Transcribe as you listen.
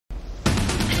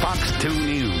Fox 2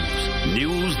 News.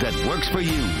 News that works for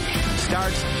you.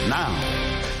 Starts now.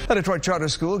 A Detroit charter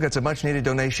school gets a much-needed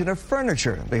donation of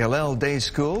furniture. The Hillel Day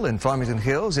School in Farmington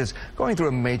Hills is going through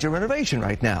a major renovation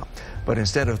right now. But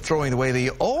instead of throwing away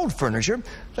the old furniture,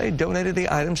 they donated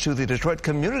the items to the Detroit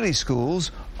community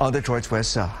schools on Detroit's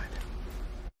west side.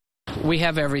 We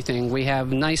have everything. We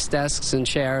have nice desks and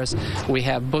chairs. We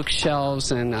have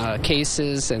bookshelves and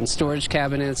cases and storage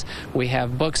cabinets. We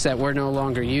have books that we're no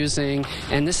longer using.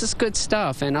 And this is good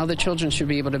stuff, and other children should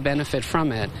be able to benefit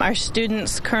from it. Our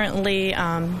students currently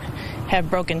have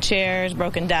broken chairs,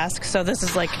 broken desks, so this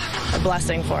is like a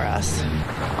blessing for us.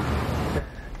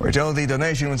 We're told the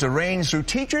donation was arranged through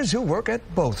teachers who work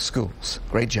at both schools.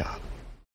 Great job.